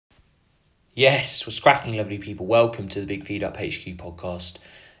Yes, what's cracking, lovely people? Welcome to the Big Feed Up HQ podcast,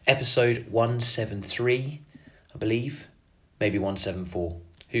 episode 173, I believe, maybe 174.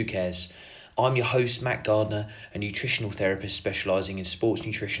 Who cares? I'm your host, Matt Gardner, a nutritional therapist specialising in sports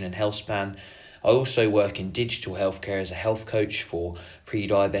nutrition and health span. I also work in digital healthcare as a health coach for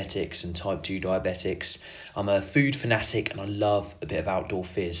pre-diabetics and type 2 diabetics. I'm a food fanatic and I love a bit of outdoor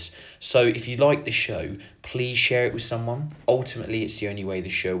fizz. So if you like the show, please share it with someone. Ultimately, it's the only way the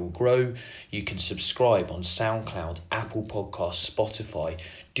show will grow. You can subscribe on SoundCloud, Apple Podcasts, Spotify.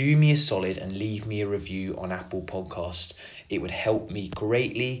 Do me a solid and leave me a review on Apple Podcast. It would help me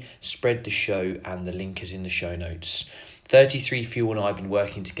greatly. Spread the show and the link is in the show notes. 33 Fuel and I have been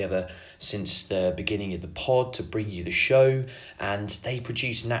working together since the beginning of the pod to bring you the show, and they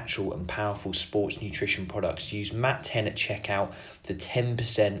produce natural and powerful sports nutrition products. Use Matt10 at checkout for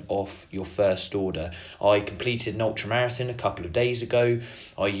 10% off your first order. I completed an ultramarathon a couple of days ago.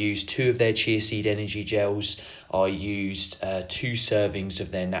 I used 2 of their chia seed energy gels. I used 2 servings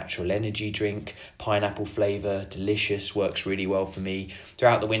of their natural energy drink, pineapple flavour, delicious, works really well for me.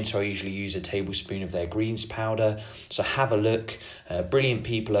 Throughout the winter, I usually use a tablespoon of their greens powder. So have a look. Brilliant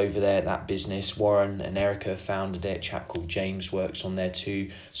people over there at that business. Warren and Erica founded it. A chap called James works on there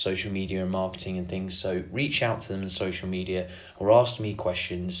too, social media and marketing and things. So reach out to them on social media or ask me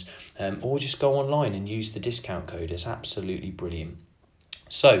questions, or just go online and use the discount code. It's absolutely brilliant.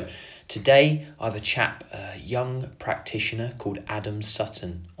 So today I have a chap, a young practitioner called Adam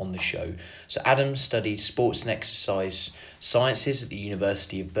Sutton on the show. So Adam studied sports and exercise sciences at the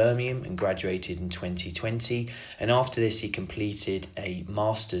University of Birmingham and graduated in 2020. And after this he completed a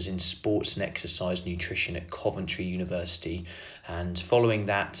master's in sports and exercise nutrition at Coventry University. And following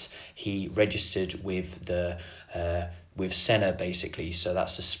that he registered with with SENA basically, so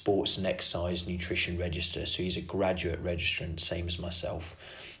that's the Sports and Exercise Nutrition Register, so he's a graduate registrant, same as myself.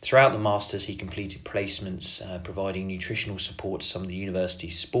 Throughout the Masters he completed placements providing nutritional support to some of the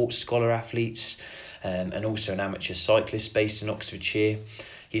university's sports scholar athletes, and also an amateur cyclist based in Oxfordshire.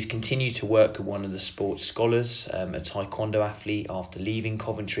 He's continued to work with one of the sports scholars, a taekwondo athlete, after leaving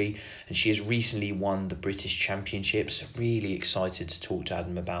Coventry, and she has recently won the British Championships. Really excited to talk to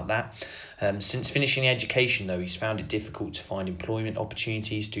Adam about that. Since finishing education, though, he's found it difficult to find employment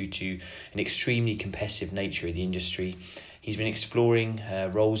opportunities due to an extremely competitive nature of the industry. He's been exploring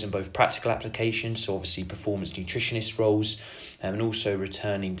roles in both practical applications, so obviously performance nutritionist roles, and also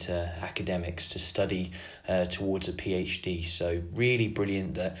returning to academics to study towards a PhD. So really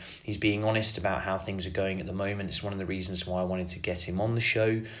brilliant that he's being honest about how things are going at the moment. It's one of the reasons why I wanted to get him on the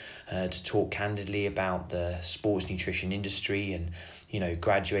show to talk candidly about the sports nutrition industry and, you know,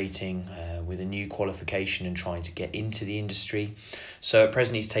 graduating with a new qualification and trying to get into the industry. So at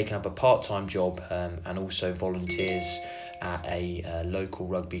present he's taken up a part-time job and also volunteers at a local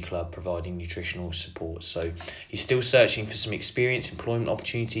rugby club providing nutritional support. So he's still searching for some experience, employment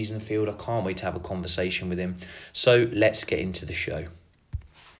opportunities in the field. I can't wait to have a conversation with him. So let's get into the show.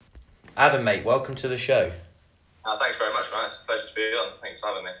 Adam, mate, welcome to the show. Thanks very much, man. It's a pleasure to be on. Thanks for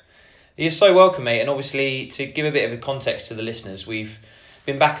having me. You're so welcome, mate. And obviously, to give a bit of a context to the listeners, we've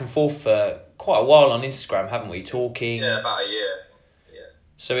been back and forth for quite a while on Instagram, haven't we? Talking. Yeah, about a year.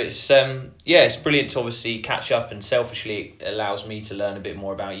 So it's brilliant to obviously catch up, and selfishly it allows me to learn a bit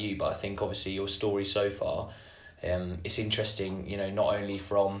more about you. But I think obviously your story so far, it's interesting, you know, not only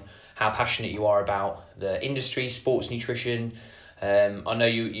from how passionate you are about the industry, sports nutrition. I know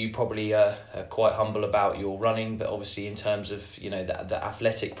you probably are quite humble about your running, but obviously in terms of, you know, the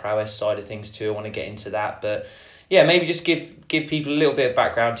athletic prowess side of things too, I want to get into that. But yeah, maybe just give people a little bit of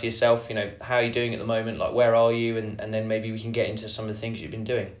background to yourself, you know, how are you doing at the moment, like where are you, and then maybe we can get into some of the things you've been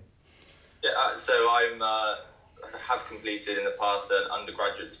doing. Yeah, so I have completed in the past an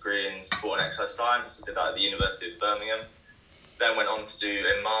undergraduate degree in sport and exercise science. I did that at the University of Birmingham. Then went on to do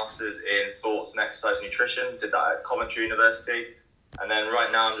a master's in sports and exercise nutrition. Did that at Coventry University. And then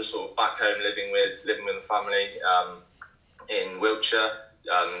right now I'm just sort of back home living with the family in Wiltshire,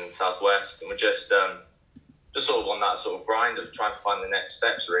 southwest, and we're just sort of on that sort of grind of trying to find the next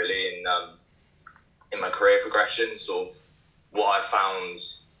steps really in my career progression. Sort of what I found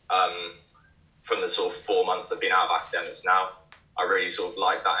from the sort of 4 months I've been out of academics now, I really sort of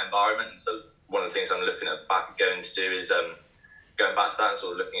like that environment. And so one of the things I'm looking at going to do is going back to that and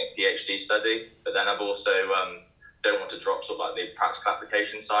sort of looking at PhD study. But then I've also don't want to drop sort of like the practical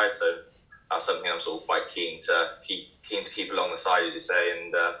application side. So that's something I'm sort of quite keen to keep along the side, as you say.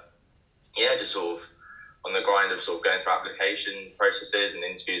 And just sort of on the grind of sort of going through application processes and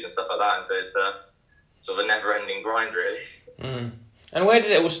interviews and stuff like that. And so it's sort of a never-ending grind, really. And where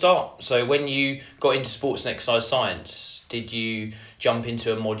did it all start? So when you got into sports and exercise science, did you jump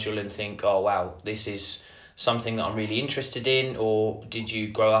into a module and think, oh wow, this is something that I'm really interested in, or did you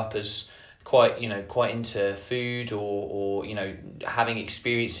grow up as quite into food, or having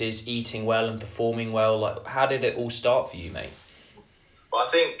experiences eating well and performing well? Like, how did it all start for you, mate? Well,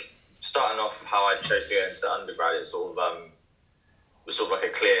 I think starting off how I chose to go into undergrad, it sort of was sort of like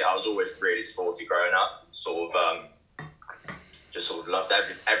a clear. I was always really sporty growing up. Just sort of loved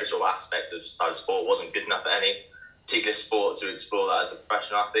every sort of aspect of sport. Wasn't good enough at any particular sport to explore that as a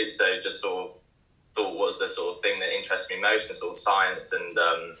professional athlete. So just sort of thought was the sort of thing that interested me most, in sort of science and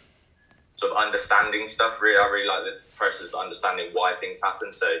sort of understanding stuff. Really, I really like the process of understanding why things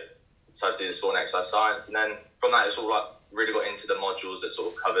happen. So decided to do the sport and exercise science, and then from that, it sort of like really got into the modules that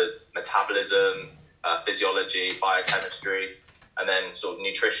sort of covered metabolism, physiology, biochemistry, and then sort of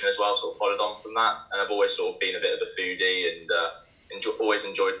nutrition as well. Sort of followed on from that, and I've always sort of been a bit of a foodie and always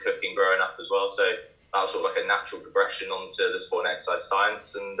enjoyed cooking growing up as well. So that was sort of like a natural progression onto the sport and exercise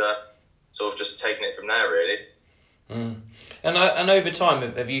science, and sort of just taking it from there, really. And over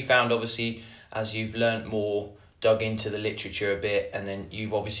time, have you found, obviously, as you've learnt more, dug into the literature a bit, and then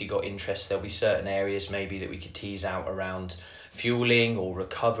you've obviously got interest, there'll be certain areas maybe that we could tease out around fueling or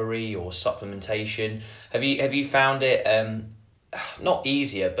recovery or supplementation. Have you found it not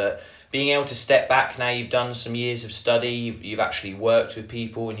easier, but being able to step back now you've done some years of study, you've actually worked with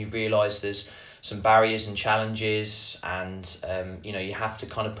people, and you've realised there's some barriers and challenges, and you have to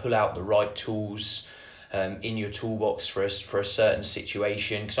kind of pull out the right tools in your toolbox for a certain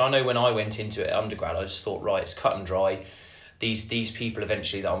situation? Because I know when I went into it at undergrad, I just thought, right, it's cut and dry. These people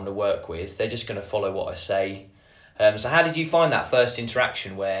eventually that I'm going to work with, they're just going to follow what I say. So how did you find that first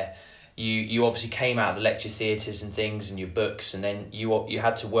interaction where you obviously came out of the lecture theatres and things and your books, and then you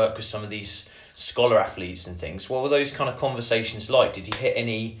had to work with some of these scholar athletes and things? What were those kind of conversations like? Did you hit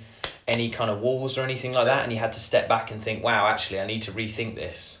any kind of walls or anything like that, and you had to step back and think, wow, actually I need to rethink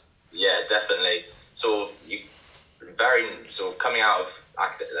this? Yeah, definitely. Sort of you very sort of coming out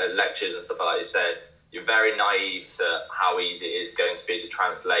of lectures and stuff like you said, you're very naive to how easy it is going to be to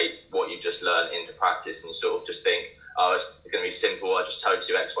translate what you just learned into practice, and you sort of just think, oh, it's going to be simple, I just tell you to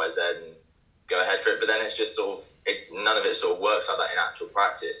do X, Y, Z and go ahead for it. But then it's just sort of none of it sort of works like that in actual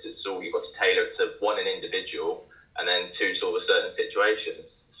practice. It's all you've got to tailor it to, one, an individual, and then two, sort of certain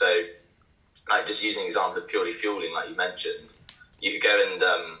situations. So like just using an example of purely fueling, like you mentioned, you could go and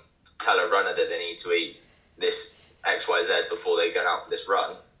tell a runner that they need to eat this XYZ before they go out for this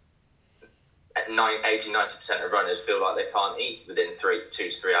run. 80-90% of runners feel like they can't eat within 2 to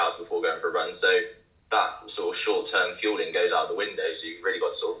 3 hours before going for a run. So that sort of short-term fueling goes out the window. So you've really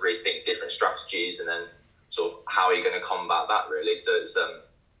got to sort of rethink different strategies, and then sort of how are you going to combat that, really. So it's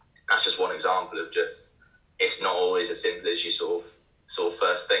that's just one example of just, it's not always as simple as you sort of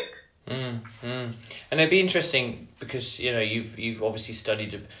first think. And it'd be interesting because you've obviously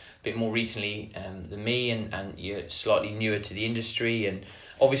studied a bit more recently than me, and you're slightly newer to the industry, and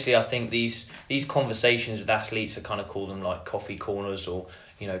obviously I think these conversations with athletes, I kind of call them like coffee corners or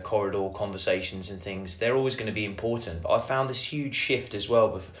corridor conversations and things. They're always going to be important, but I found this huge shift as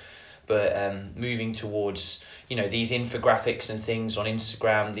well but moving towards these infographics and things on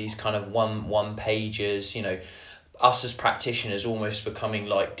Instagram, these kind of one pages, us as practitioners almost becoming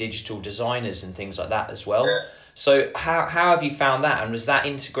like digital designers and things like that as well. Yeah. So how have you found that, and was that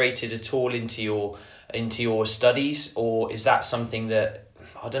integrated at all into your studies, or is that something that,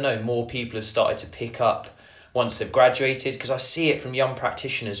 I don't know, more people have started to pick up once they've graduated? Because I see it from young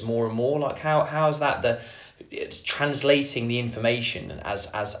practitioners more and more. Like how is that it's translating the information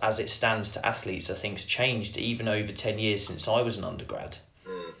as it stands to athletes? I think's changed even over 10 years since I was an undergrad.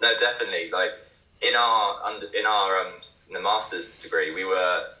 No, definitely. Like in the master's degree, we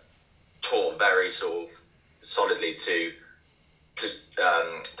were taught very sort of solidly to just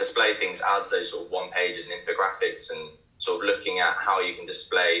display things as those sort of one pages and infographics, and sort of looking at how you can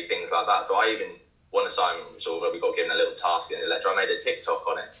display things like that. So I even, one assignment, sort of, we got given a little task in the lecture, I made a TikTok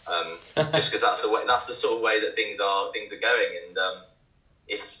on it, just because that's the sort of way that things are going. And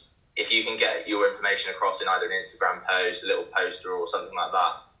if you can get your information across in either an Instagram post, a little poster or something like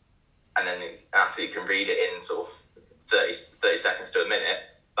that, and then an athlete can read it in sort of 30 seconds to a minute,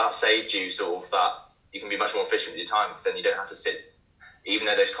 that saved you sort of that, you can be much more efficient with your time, because then you don't have to sit, even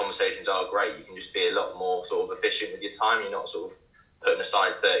though those conversations are great, you can just be a lot more sort of efficient with your time. You're not sort of putting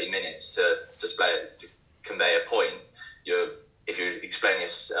aside 30 minutes to convey a point. If you're explaining a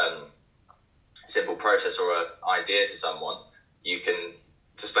simple process or an idea to someone, you can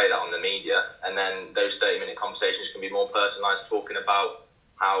display that on the media, and then those 30-minute conversations can be more personalised, talking about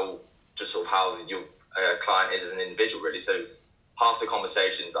how your client is as an individual, really. So half the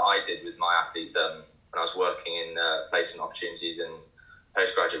conversations that I did with my athletes when I was working in placement opportunities and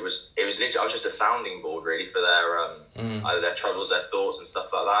postgraduate it was literally, I was just a sounding board really for their either their troubles, their thoughts and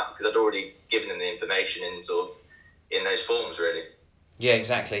stuff like that, because I'd already given them the information in those forms really. Yeah,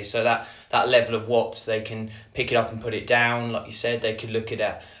 exactly. So that level of what they can pick it up and put it down, like you said, they could look at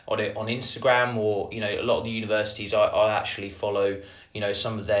it on Instagram, or a lot of the universities I actually follow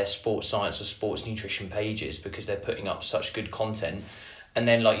some of their sports science or sports nutrition pages, because they're putting up such good content. And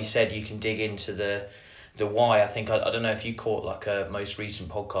then, like you said, you can dig into the why. I think I don't know if you caught like a most recent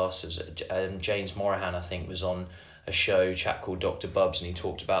podcast. It was James Morahan, I think, was on a chap called Dr. Bubbs, and he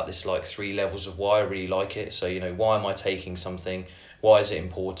talked about this like 3 levels of why. I really like it. So why am I taking something? Why is it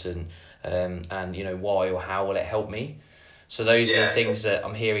important? And why or how will it help me? So those are the things that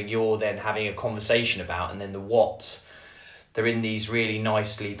I'm hearing you're then having a conversation about. And then the what, they're in these really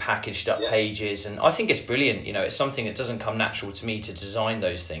nicely packaged up pages, and I think it's brilliant. It's something that doesn't come natural to me to design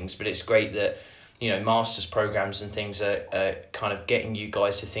those things, but it's great that masters programs and things are kind of getting you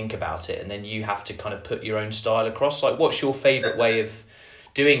guys to think about it, and then you have to kind of put your own style across. Like, what's your favorite way of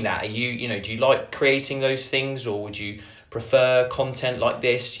doing that? Are you do you like creating those things, or would you prefer content like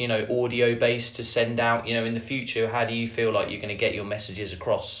this, audio based to send out? In the future, how do you feel like you're going to get your messages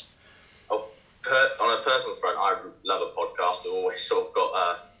across? On a personal front, I love a podcast. I've always sort of got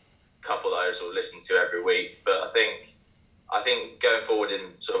a couple that I sort of listen to every week. But I think going forward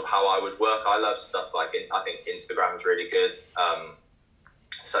in sort of how I would work, I love stuff like I think Instagram is really good.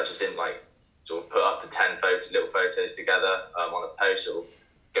 Such as in like sort of put up to 10 little photos together on a post, or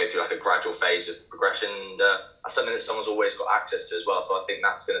go through like a gradual phase of progression. And that's something that someone's always got access to as well. So I think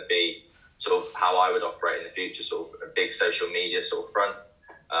that's going to be sort of how I would operate in the future, sort of a big social media sort of front.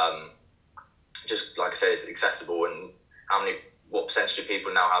 Just like I say, it's accessible, and what percentage of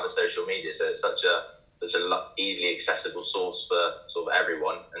people now have a social media? So it's such a easily accessible source for sort of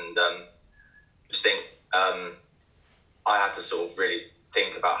everyone. And just think I had to sort of really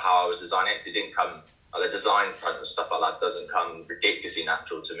think about how I was designing it. It didn't come, the design front and stuff like that doesn't come ridiculously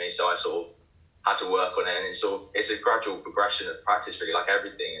natural to me. So I sort of had to work on it, and it's a gradual progression of practice really, like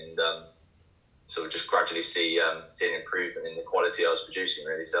everything, and sort of just gradually see an improvement in the quality I was producing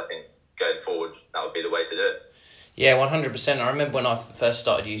really. So I think going forward, that would be the way to do it. Yeah, 100%. I remember when I first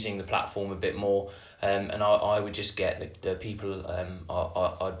started using the platform a bit more, and I would just get the people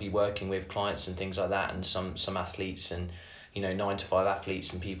I'd be working with, clients and things like that, and some athletes and 9-to-5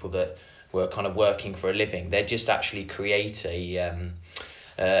 athletes and people that were kind of working for a living. They'd just actually create a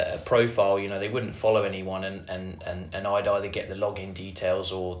profile. They wouldn't follow anyone, and I'd either get the login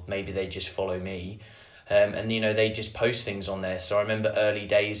details, or maybe they'd just follow me. And they just post things on there. So I remember early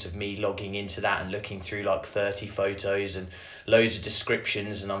days of me logging into that and looking through like 30 photos and loads of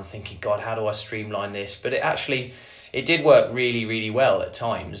descriptions, and I'm thinking, God, how do I streamline this? But it did work really, really well at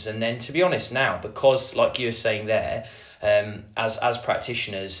times. And then, to be honest, now, because like you were saying there, as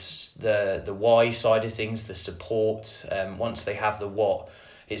practitioners, the why side of things, the support, once they have the what,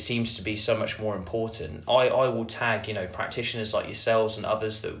 it seems to be so much more important. I will tag practitioners like yourselves and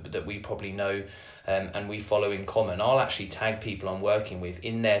others that we probably know, and we follow in common. I'll actually tag people I'm working with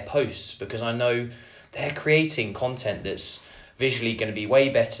in their posts, because I know they're creating content that's visually going to be way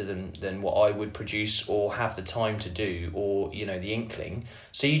better than what I would produce or have the time to do, or the inkling.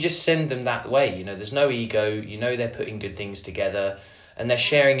 So you just send them that way. There's no ego. They're putting good things together, and they're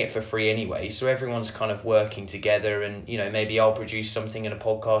sharing it for free anyway. So everyone's kind of working together, and maybe I'll produce something in a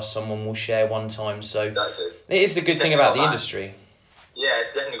podcast someone will share one time. So exactly. It is the good thing about the industry. Yeah,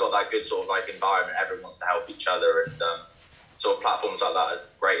 it's definitely got that good sort of like environment. Everyone wants to help each other, and sort of platforms like that are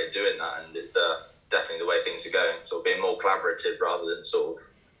great at doing that. And it's definitely the way things are going, sort of being more collaborative rather than sort of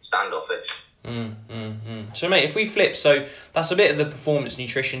standoffish. So mate, if we flip, so that's a bit of the performance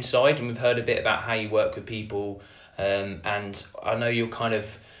nutrition side, and we've heard a bit about how you work with people, and I know you're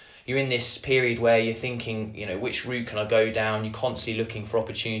in this period where you're thinking, which route can I go down? You're constantly looking for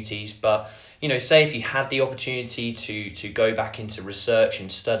opportunities, but say if you had the opportunity to go back into research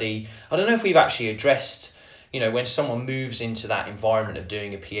and study, I don't know if we've actually addressed, when someone moves into that environment of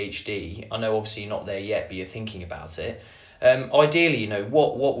doing a PhD. I know obviously you're not there yet, but you're thinking about it. Ideally,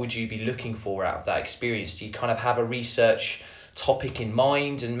 what would you be looking for out of that experience? Do you kind of have a research topic in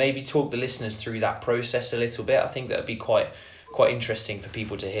mind, and maybe talk the listeners through that process a little bit? I think that would be quite interesting for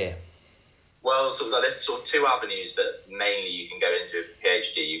people to hear. Well, there's sort of 2 avenues that mainly you can go into a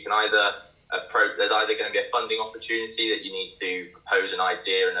PhD. You can either there's either going to be a funding opportunity that you need to propose an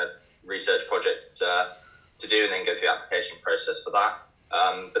idea and a research project to do, and then go through the application process for that.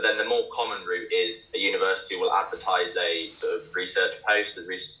 But then the more common route is a university will advertise a sort of research post, a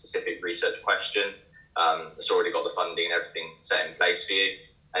specific research question, It's already got the funding and everything set in place for you,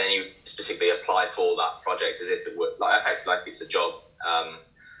 and then you specifically apply for that project as if it were effectively like it's a job.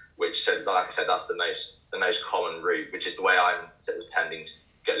 Which, so like I said, that's the most common route, which is the way I'm sort of tending to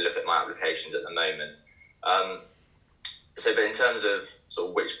look at my applications at the moment. But in terms of sort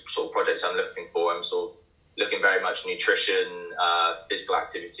of which sort of projects I'm looking for, I'm sort of looking very much nutrition, physical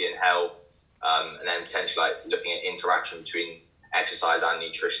activity and health, and then potentially like looking at interaction between exercise and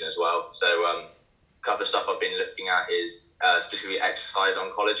nutrition as well. So a couple of stuff I've been looking at is specifically exercise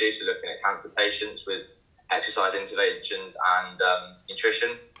oncology, so looking at cancer patients with exercise interventions and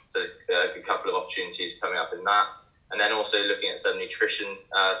nutrition. So there's a couple of opportunities coming up in that. And then also looking at some nutrition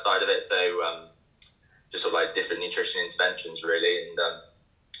side of it, so just sort of like different nutrition interventions really, and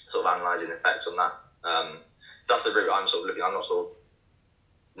sort of analysing the effects on that. So that's the route I'm sort of looking. I'm not sort of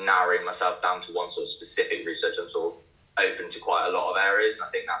narrowing myself down to one sort of specific research. I'm sort of open to quite a lot of areas, and I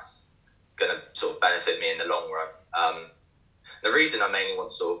think that's going to sort of benefit me in the long run. The reason I mainly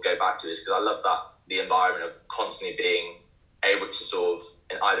want to sort of go back to is because I love that the environment of constantly being able to sort of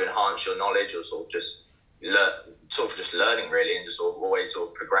either enhance your knowledge or sort of just learning really, and just sort of always sort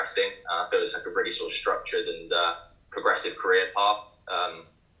of progressing. I feel it's like a really sort of structured and progressive career path.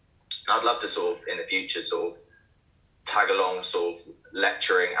 I'd love to sort of in the future sort of tag along sort of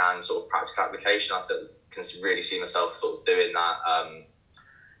lecturing and sort of practical application. I sort of can really see myself sort of doing that.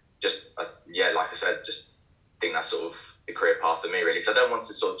 Like I said, just think that's sort of the career path for me really, because I don't want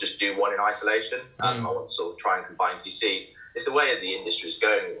to sort of just do one in isolation. I want to sort of try and combine. Because you see, it's the way the industry is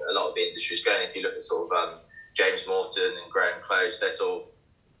going. A lot of the industry is going. If you look at sort of James Morton and Graham Close, they're sort of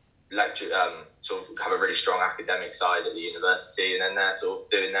sort of have a really strong academic side at the university, and then they're sort of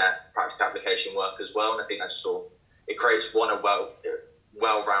doing their practical application work as well. And I think that's sort of, it creates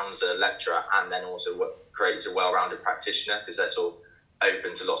well-rounded lecturer, and then also creates a well-rounded practitioner, because they're sort of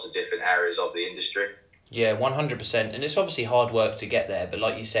open to lots of different areas of the industry. Yeah, 100%. And it's obviously hard work to get there, but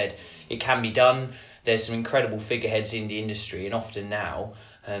like you said, it can be done. There's some incredible figureheads in the industry, and often now,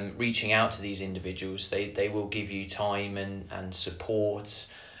 reaching out to these individuals, they will give you time and support.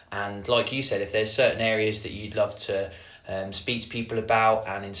 And like you said, if there's certain areas that you'd love to speak to people about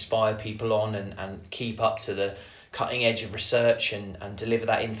and inspire people on, and keep up to the cutting edge of research and deliver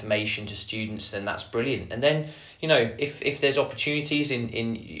that information to students, then that's brilliant. And then, you know, if there's opportunities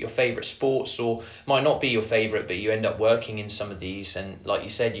in your favourite sports, or might not be your favourite, but you end up working in some of these, and like you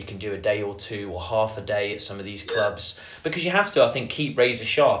said, you can do a day or two or half a day at some of these clubs, because you have to, I think, keep razor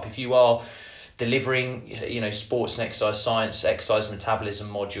sharp. If you are delivering, you know, sports and exercise science, exercise metabolism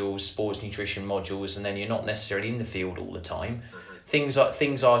modules, sports nutrition modules, and then you're not necessarily in the field all the time, things are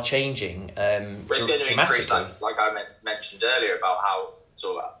changing dramatically. Increase, like I mentioned earlier, about how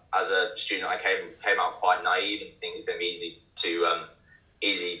sort of as a student I came out quite naive and think it's going to be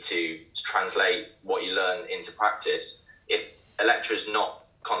easy to translate what you learn into practice. If a lecturer's not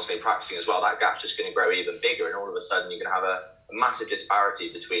constantly practicing as well, that gap's just going to grow even bigger, and all of a sudden you're going to have a massive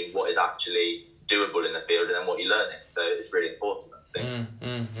disparity between what is actually doable in the field and then what you learn it. So it's really important, I think.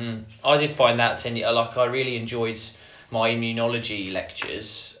 I did find that I really enjoyed my immunology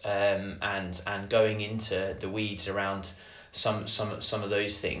lectures, and going into the weeds around some of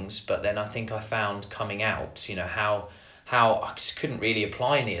those things. But then I think I found coming out, you know, how I just couldn't really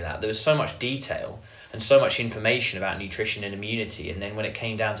apply any of that. There was so much detail and so much information about nutrition and immunity, and then when it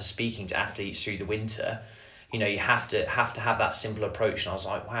came down to speaking to athletes through the winter, you know, you have to have that simple approach. And I was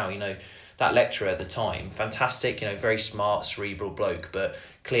like, wow, you know, that lecturer at the time, fantastic, you know, very smart, cerebral bloke, but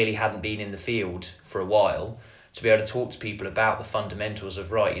clearly hadn't been in the field for a while, to be able to talk to people about the fundamentals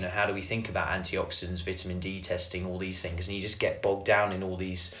of, right, you know, how do we think about antioxidants, vitamin D testing, all these things. And you just get bogged down in all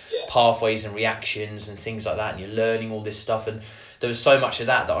these pathways and reactions and things like that, and you're learning all this stuff. And there was so much of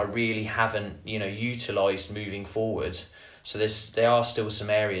that I really haven't, you know, utilised moving forward. So there are still some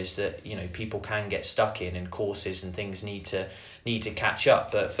areas that, you know, people can get stuck in, and courses and things need to catch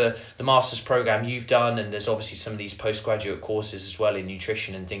up. But for the master's program you've done, and there's obviously some of these postgraduate courses as well in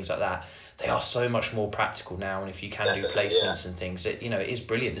nutrition and things like that, they are so much more practical now. And if you can do placements and things, it, you know, it is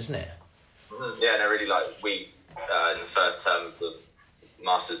brilliant, isn't it? Yeah, and I really like, we in the first term of the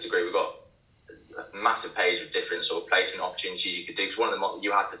master's degree, we got a massive page of different sort of placement opportunities you could do. Because one of them,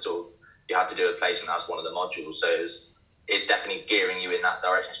 you had to do a placement as one of the modules. So it's definitely gearing you in that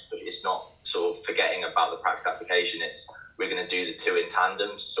direction. It's not sort of forgetting about the practical application. It's, we're going to do the two in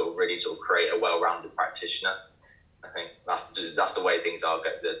tandem to sort of really sort of create a well-rounded practitioner. I think that's the way things are,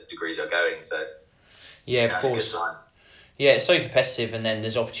 the degrees are going. So yeah, of course. Yeah, it's so competitive, and then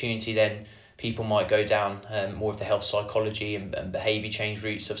there's opportunity. Then people might go down more of the health psychology and behaviour change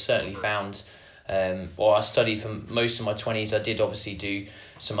routes. I've certainly found Well, I studied for most of my 20s. I did obviously do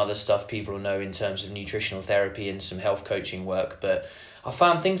some other stuff people know in terms of nutritional therapy and some health coaching work, but I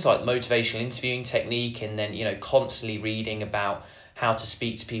found things like motivational interviewing technique, and then, constantly reading about how to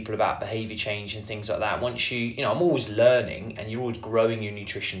speak to people about behavior change and things like that. Once I'm always learning, and you're always growing your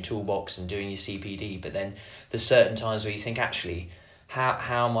nutrition toolbox and doing your CPD, but then there's certain times where you think, actually,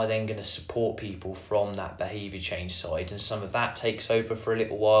 how am I then going to support people from that behavior change side? And some of that takes over for a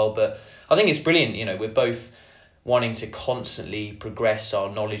little while, but I think it's brilliant. We're both wanting to constantly progress our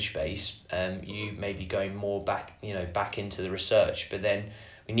knowledge base. You may be going more back into the research, but then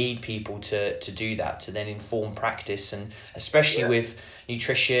we need people to do that, to then inform practice, and especially with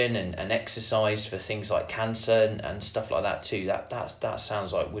nutrition and exercise for things like cancer and stuff like that too. That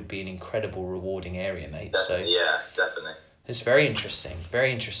sounds like would be an incredible rewarding area, mate. Definitely, definitely. It's very interesting,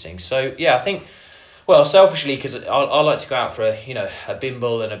 very interesting. So yeah, I think, well, selfishly, because I like to go out for a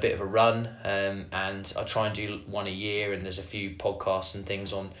bimble and a bit of a run, and I try and do one a year, and there's a few podcasts and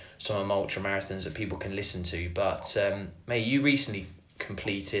things on some of my ultra marathons that people can listen to. But mate, you recently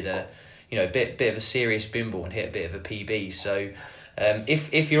completed a bit of a serious bimble and hit a bit of a PB. So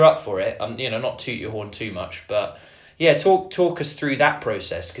if you're up for it, not toot your horn too much, but yeah, talk us through that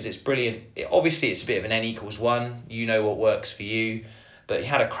process, because it's brilliant. Obviously, it's a bit of an N=1. You know what works for you, but you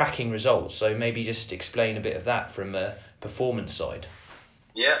had a cracking result. So maybe just explain a bit of that from a performance side.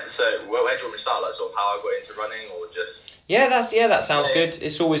 Yeah. So, where do you want me to start? Like, sort of how I got into running, or just? Yeah, that sounds good.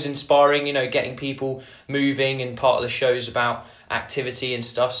 It's always inspiring, getting people moving, and part of the show's about activity and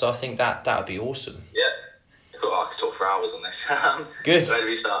stuff. So I think that would be awesome. Yeah. Cool. I could talk for hours on this. Good. Where do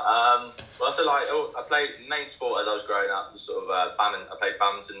we start? Well, so I played main sport as I was growing up, was sort of badminton. I played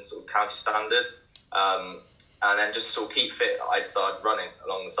badminton, sort of county standard, and then just to sort of keep fit, I started running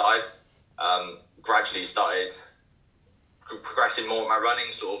along the side. Gradually started progressing more with my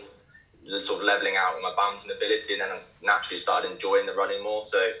running, sort of leveling out with my badminton ability, and then I naturally started enjoying the running more.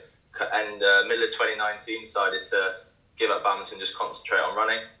 So, middle of 2019, decided to give up badminton, just concentrate on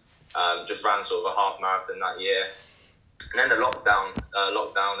running. Just ran sort of a half marathon that year. And then the lockdown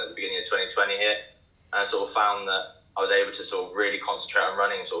at the beginning of 2020 hit, and I sort of found that I was able to sort of really concentrate on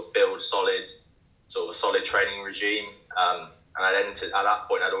running and sort of build a solid training regime. And at that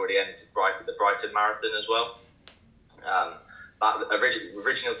point, I'd already entered the Brighton Marathon as well. That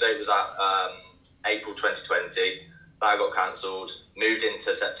original date was at April 2020. That got cancelled. Moved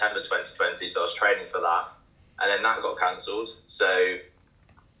into September 2020, so I was training for that, and then that got cancelled. So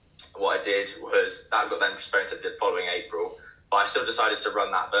what I did was that got then postponed to the following April, but I still decided to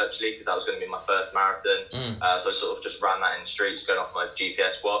run that virtually because that was going to be my first marathon. So I sort of just ran that in the streets, going off my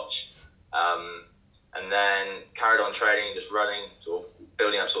GPS watch, and then carried on training, just running, sort of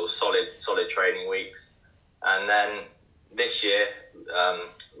building up sort of solid training weeks. And then this year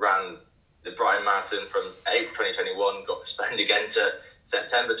ran the Brighton Marathon from April 2021, got postponed again to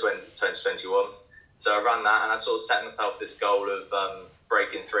September 2021. So I ran that, and I sort of set myself this goal of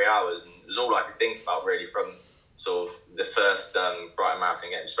breaking 3 hours, and it was all I could think about really from sort of the first Brighton Marathon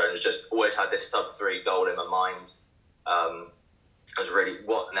getting postponed. Was just always had this sub-3 goal in my mind. I was really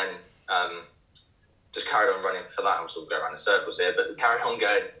and then just carried on running for that. I'm sort of going around in circles here, but carried on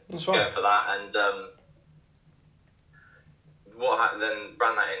going for that, and then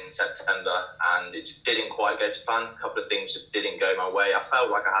ran that in September, and it just didn't quite go to plan. A couple of things just didn't go my way. I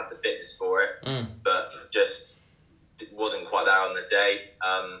felt like I had the fitness for it, but just wasn't quite there on the day.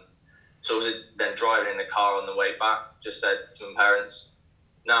 So I was then driving in the car on the way back, just said to my parents,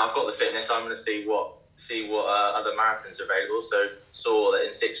 "No, I've got the fitness. I'm going to see what other marathons are available." So saw that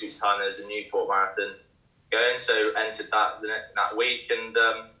in 6 weeks' time there's a Newport Marathon going, so entered that week, and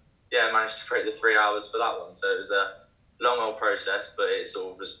managed to break the 3 hours for that one. So it was a long old process, but it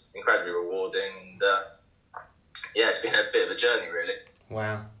sort of was incredibly rewarding, and it's been a bit of a journey really.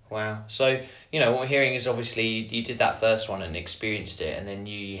 Wow. So what we're hearing is obviously you did that first one and experienced it, and then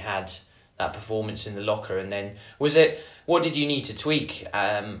you had that performance in the locker, and then what did you need to tweak?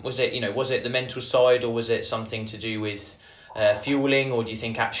 Was it the mental side, or was it something to do with fueling, or do you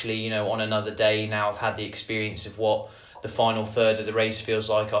think actually on another day, now I've had the experience of what the final third of the race feels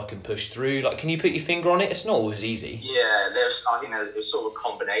like, I can push through? Like, can you put your finger on it? It's not always easy. Yeah, I think there's sort of a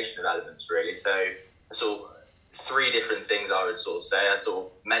combination of elements really. So sort of 3 different things I would sort of say. I sort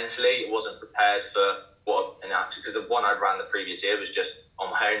of mentally wasn't prepared for because the one I'd ran the previous year was just on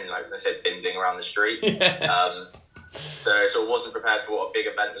my own, like I said, bimbling around the streets. So I sort of wasn't prepared for what a big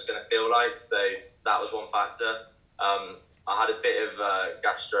event was going to feel like. So that was one factor. I had a bit of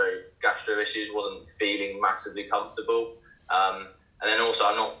gastro issues, wasn't feeling massively comfortable. And then also,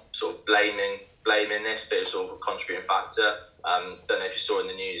 I'm not sort of blaming this, but it was sort of a contributing factor. Don't know if you saw in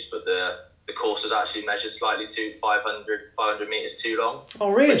the news, but the the course was actually measured slightly to 500 meters too long.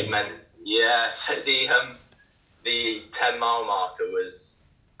 Oh, really? Which meant, so the 10-mile marker was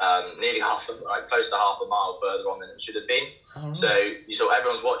nearly close to half a mile further on than it should have been. Oh, right. So you saw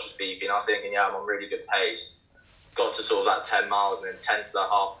everyone's watch was beeping. I was thinking, I'm on really good pace. Got to sort of that 10 miles and then 10 to the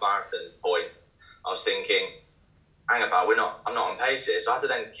half marathon point. I was thinking, hang about, I'm not on pace here. So I had to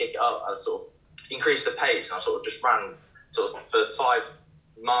then kick it up. I sort of increased the pace, and I sort of just ran sort of for 5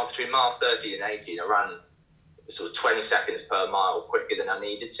 miles between miles 13 and 18. I ran sort of 20 seconds per mile quicker than I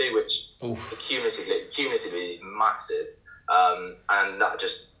needed to, which cumulatively massive. And that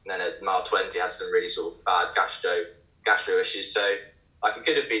just then at mile 20 had some really sort of bad gastro issues. So like it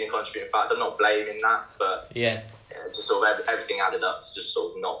could have been a contributing factor. I'm not blaming that, but just sort of everything added up to just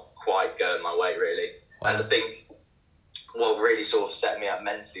sort of not quite going my way really. Wow. And I think what really sort of set me up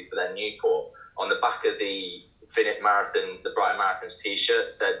mentally for then Newport, on the back of the Finnick Marathon, the Brighton Marathon's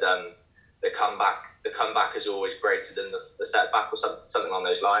t-shirt said the comeback is always greater than the setback, or something along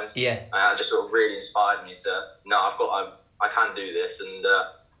those lines. Yeah. And that just sort of really inspired me to, I can do this, and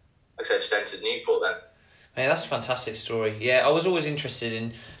like I said, just entered Newport then. Man, that's a fantastic story. Yeah, I was always interested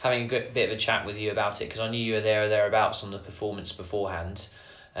in having a good bit of a chat with you about it, because I knew you were there or thereabouts on the performance beforehand.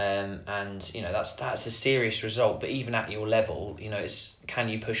 And that's a serious result. But even at your level, it's, can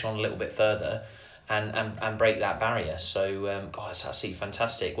you push on a little bit further and break that barrier? So God, it's absolutely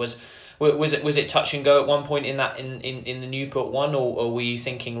fantastic. Was it touch and go at one point in the Newport one, or were you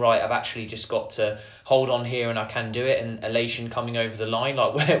thinking, right, I've actually just got to hold on here and I can do it, and elation coming over the line?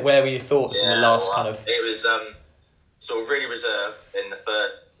 Like where were your thoughts in the last kind of? It was sort of really reserved in the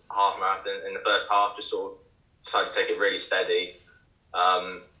first half marathon. In the first half, just sort of decided to take it really steady.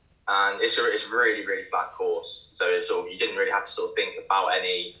 And it's really, really flat course, so it's sort of, you didn't really have to sort of think about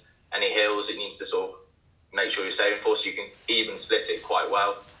any hills it needs to sort of make sure you're saving for, so you can even split it quite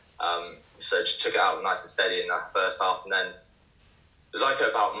well. So just took it out nice and steady in that first half, and then it was like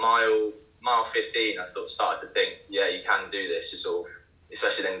about mile 15, I started to think, yeah, you can do this. You sort of,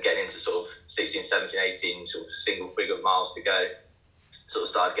 especially then getting into sort of 16, 17, 18 sort of single figure miles to go, sort of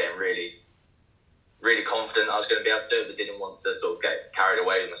started getting really, really confident I was going to be able to do it, but didn't want to sort of get carried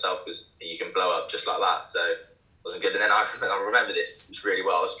away with myself, because you can blow up just like that. So it wasn't good. And then I remember this really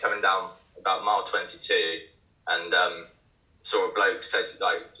well. I was coming down about mile 22 and saw a bloke said,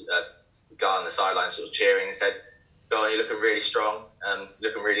 like a guy on the sideline sort of cheering, and said, "Go on, you're looking really strong,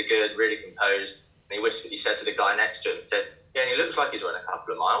 looking really good, really composed." And he said to the guy next to him, he said, "Yeah, and he looks like he's run a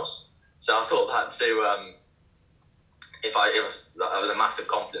couple of miles." So I thought that too. It was a massive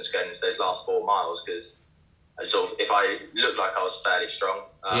confidence going into those last 4 miles, because if I looked like I was fairly strong,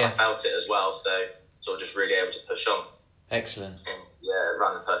 I felt it as well. So sort of just really able to push on. Excellent. And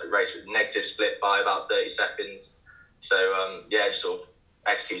ran the perfect race with negative split by about 30 seconds. So just sort of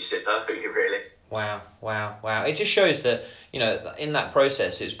executed it perfectly, really. Wow. It just shows that, in that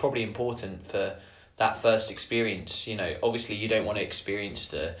process, it's probably important for that first experience. Obviously you don't want to experience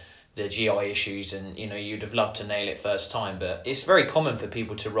the GI issues, and you'd have loved to nail it first time, but it's very common for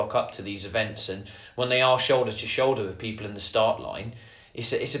people to rock up to these events, and when they are shoulder to shoulder with people in the start line,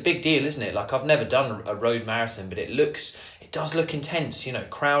 it's a big deal, isn't it? Like, I've never done a road marathon, but it does look intense,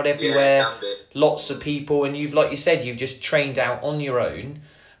 crowd everywhere, lots of people, and like you said, you've just trained out on your own,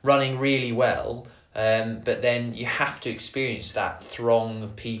 running really well, but then you have to experience that throng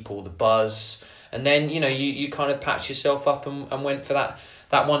of people, the buzz, and then you kind of patched yourself up and went for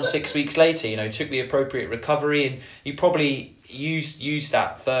that one 6 weeks later, took the appropriate recovery, and you probably used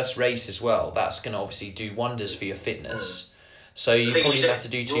that first race as well. That's going to obviously do wonders for your fitness. So you probably didn't have to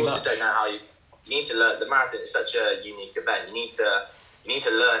do too much. Also don't know how you need to learn. The marathon is such a unique event. You need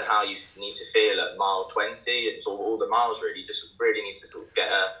to learn how you need to feel at mile 20 and sort of all the miles really. You just really need to sort of get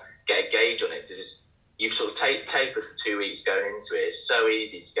a gauge on it, because you've sort of tapered for 2 weeks going into it. It's so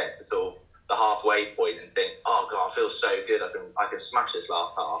easy to get to sort of the halfway point and think, oh god, I feel so good, I can smash this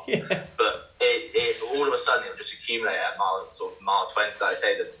last half. Yeah. But it all of a sudden it'll just accumulate at mile 20. Like I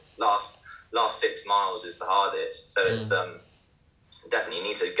say, the last 6 miles is the hardest. So it's definitely you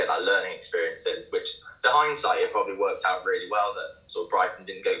need to get that learning experience in, which to hindsight it probably worked out really well that sort of Brighton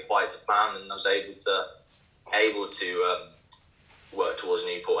didn't go quite to plan, and I was able to work towards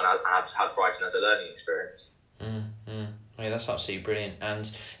Newport, and I had Brighton as a learning experience. Yeah, that's absolutely brilliant. And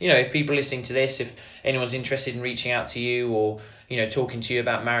if people listening to this, if anyone's interested in reaching out to you, or talking to you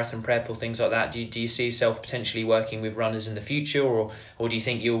about marathon prep or things like that, do you see yourself potentially working with runners in the future, or do you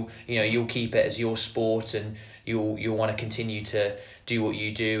think you'll keep it as your sport, and you'll want to continue to do what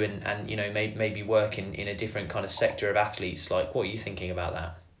you do, and maybe work in a different kind of sector of athletes? Like, what are you thinking about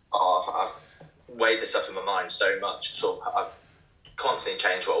that? I've weighed this up in my mind so much. I've constantly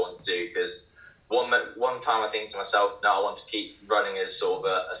change what I want to do, because one time I think to myself, no, I want to keep running as sort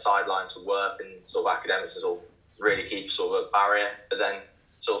of a sideline to work and sort of academics, to sort of really keep sort of a barrier, but then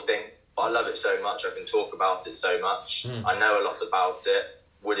sort of think, but I love it so much, I can talk about it so much, I know a lot about it,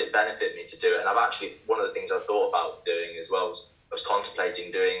 would it benefit me to do it? And I've actually, one of the things I thought about doing as well was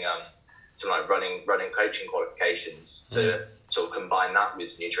contemplating doing some like running coaching qualifications to sort of combine that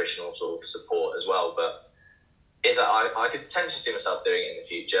with nutritional sort of support as well. But I could potentially see myself doing it in the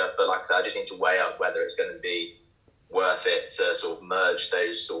future, but like I said, I just need to weigh up whether it's going to be worth it to sort of merge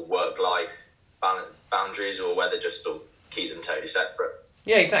those sort of work-life boundaries, or whether just sort of keep them totally separate.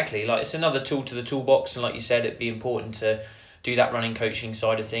 Yeah, exactly. Like, it's another tool to the toolbox, and like you said, it'd be important to do that running coaching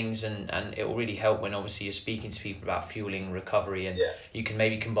side of things, and it will really help when obviously you're speaking to people about fueling recovery, and you can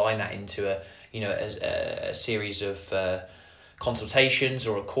maybe combine that into a series of consultations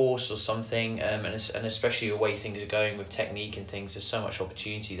or a course or something, and especially the way things are going with technique and things, there's so much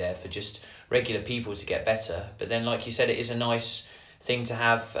opportunity there for just regular people to get better. But then, like you said, it is a nice thing to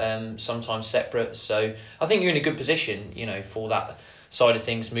have sometimes separate. So I think you're in a good position, for that side of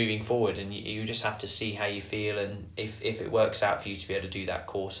things moving forward, and you just have to see how you feel, and if it works out for you to be able to do that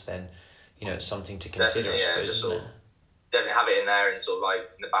course, then it's something to consider. Definitely, I suppose, isn't it? Definitely have it in there and sort of like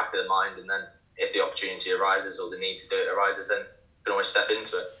in the back of the mind, and then if the opportunity arises or the need to do it arises, then you can always step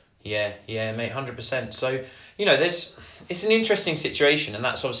into it. Yeah, mate, 100%. So, it's an interesting situation, and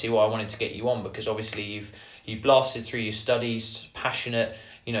that's obviously why I wanted to get you on, because obviously you've blasted through your studies, passionate,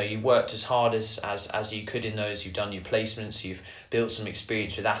 you've worked as hard as you could in those, you've done your placements, you've built some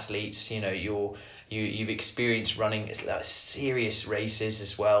experience with athletes, you've experienced running serious races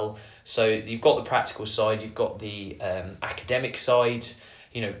as well. So you've got the practical side, you've got the academic side,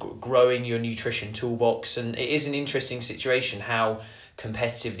 growing your nutrition toolbox, and it is an interesting situation how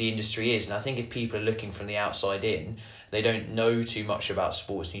competitive the industry is. And I think if people are looking from the outside in, they don't know too much about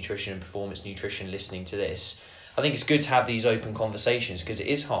sports nutrition and performance nutrition listening to this, I think it's good to have these open conversations, because it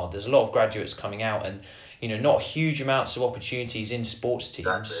is hard. There's a lot of graduates coming out, and not huge amounts of opportunities in sports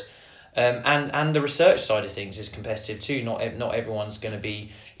teams. And the research side of things is competitive too. Not everyone's going to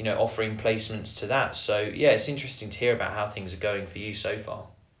be offering placements to that. So yeah, it's interesting to hear about how things are going for you so far.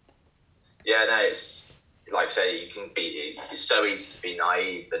 Yeah, no, it's like I say, it's so easy to be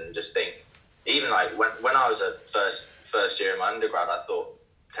naive and just think. Even like when I was a first year in my undergrad, I thought,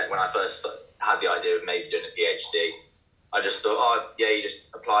 when I first had the idea of maybe doing a PhD, I just thought, you just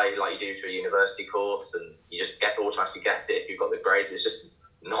apply like you do to a university course, and you just automatically get it if you've got the grades. It's just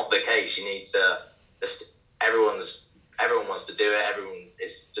not the case. You need to. Everyone wants to do it.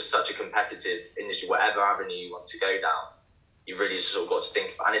 It's just such a competitive industry. Whatever avenue you want to go down, you've really sort of got to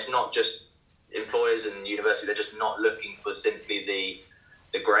think about. And it's not just employers and university; they're just not looking for simply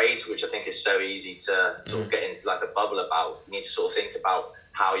the grade, which I think is so easy to sort of get into like a bubble about. You need to sort of think about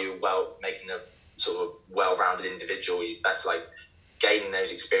how you're making a sort of well-rounded individual. You best like gaining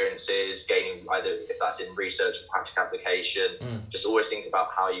those experiences, gaining either if that's in research or practical application. Just always think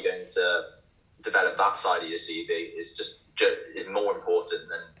about how you're going to develop that side of your CV. It's just more important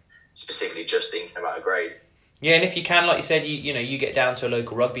than specifically just thinking about a grade. Yeah, and if you can, like you said, you get down to a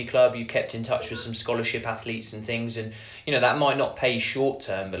local rugby club, you've kept in touch with some scholarship athletes and things, and that might not pay short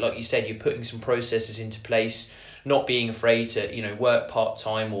term, but like you said, you're putting some processes into place, not being afraid to work part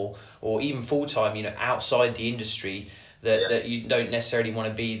time or even full time outside the industry that you don't necessarily want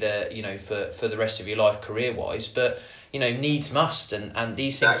to be there for the rest of your life career wise, but needs must, and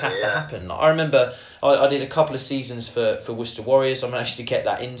these things have to happen. I remember I did a couple of seasons for Worcester Warriors. I managed to get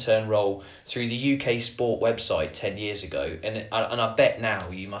that intern role through the UK Sport website 10 years ago, and I bet now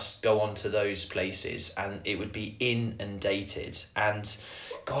you must go on to those places and it would be inundated. And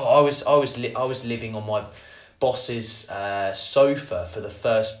God, I was living on my boss's sofa for the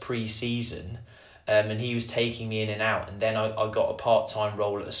first pre-season, and he was taking me in and out, and then I got a part-time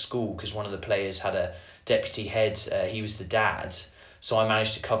role at a school because one of the players had a deputy head. He was the dad, so I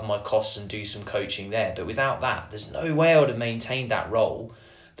managed to cover my costs and do some coaching there. But without that, there's no way I would have maintained that role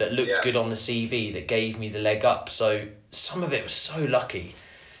that looked good on the CV, that gave me the leg up. So some of it was so lucky,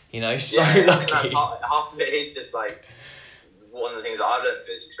 lucky. I think that's half of it is just like, one of the things that I've learned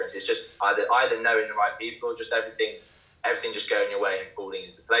through this experience is just either knowing the right people, or just everything just going your way and falling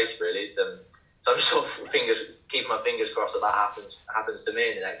into place, really. So I'm sort of keeping my fingers crossed that happens to me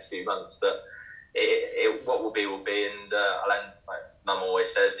in the next few months. But what will be, and I'll end, like Mum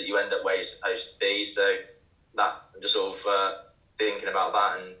always says, that you end up where you're supposed to be. So that I'm just sort of thinking about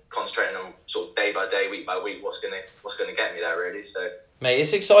that and concentrating on sort of day by day, week by week, what's gonna get me there, really. So mate,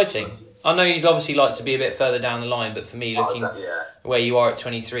 it's exciting. I know you'd obviously like to be a bit further down the line, but for me, looking where you are at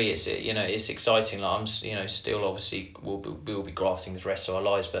 23, it's exciting. Like I'm, still obviously we'll be grafting the rest of our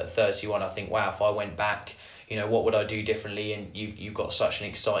lives, but at 31, I think, wow, if I went back, what would I do differently? And you've got such an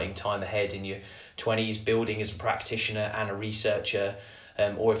exciting time ahead in your 20s, building as a practitioner and a researcher.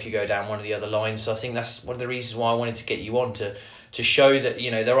 Or if you go down one of the other lines. So I think that's one of the reasons why I wanted to get you on to show that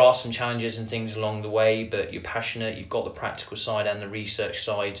there are some challenges and things along the way, but you're passionate, you've got the practical side and the research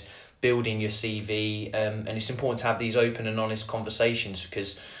side, building your CV, and it's important to have these open and honest conversations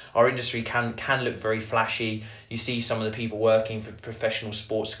because our industry can look very flashy. You see some of the people working for professional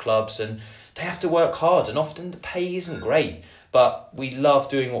sports clubs and they have to work hard and often the pay isn't great, but we love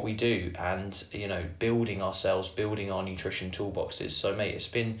doing what we do and building ourselves, building our nutrition toolboxes. So mate, it's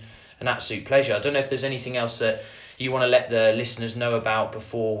been an absolute pleasure. I don't know if there's anything else that you want to let the listeners know about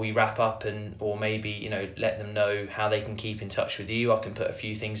before we wrap up, or maybe let them know how they can keep in touch with you. I can put a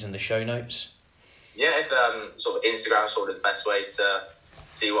few things in the show notes. Yeah, if sort of Instagram is sort of the best way to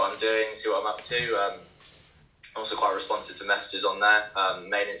see what I'm doing, see what I'm up to. Also quite responsive to messages on there.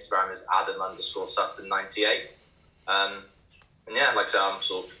 Main Instagram is Adam_Sutton98. And yeah, like I said, I'm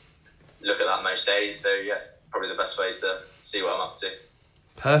sort of look at that most days. So yeah, probably the best way to see what I'm up to.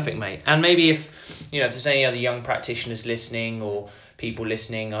 Perfect, mate. And maybe if there's any other young practitioners listening or people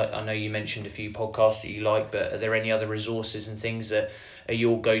listening, I know you mentioned a few podcasts that you like, but are there any other resources and things that are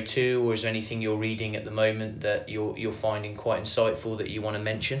your go-to, or is there anything you're reading at the moment that you're finding quite insightful that you want to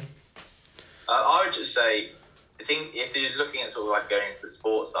mention? I would just say, I think if you're looking at sort of like going into the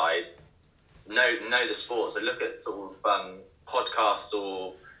sports side, know the sport. So look at sort of podcasts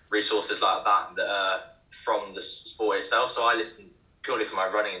or resources like that are from the sport itself. So I listen purely for my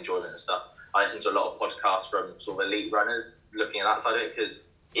running enjoyment and stuff. I listen to a lot of podcasts from sort of elite runners looking at that side of it, because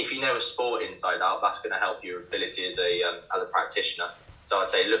if you know a sport inside out, that's going to help your ability as a practitioner. So I'd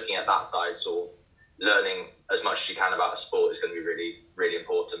say looking at that side, sort of learning as much as you can about a sport is going to be really, really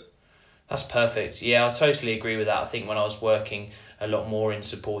important. That's perfect. Yeah, I totally agree with that. I think when I was working a lot more in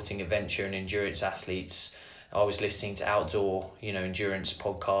supporting adventure and endurance athletes, I was listening to outdoor, endurance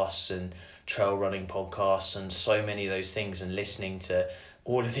podcasts and trail running podcasts and so many of those things, and listening to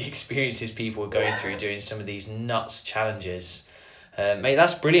all of the experiences people are going through doing some of these nuts challenges. Mate,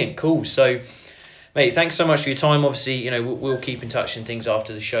 that's brilliant. Cool. So, mate, thanks so much for your time. Obviously, we'll keep in touch and things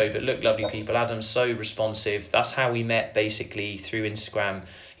after the show. But look, lovely people, Adam's so responsive. That's how we met, basically, through Instagram,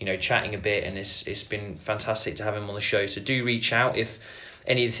 chatting a bit. And it's been fantastic to have him on the show. So do reach out if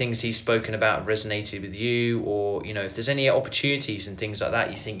any of the things he's spoken about have resonated with you, or if there's any opportunities and things like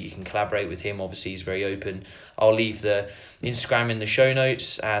that you think you can collaborate with him. Obviously he's very open. I'll leave the Instagram in the show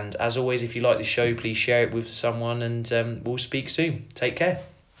notes, and as always, if you like the show, please share it with someone, and we'll speak soon. Take care.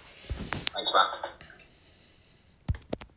 Thanks, Matt.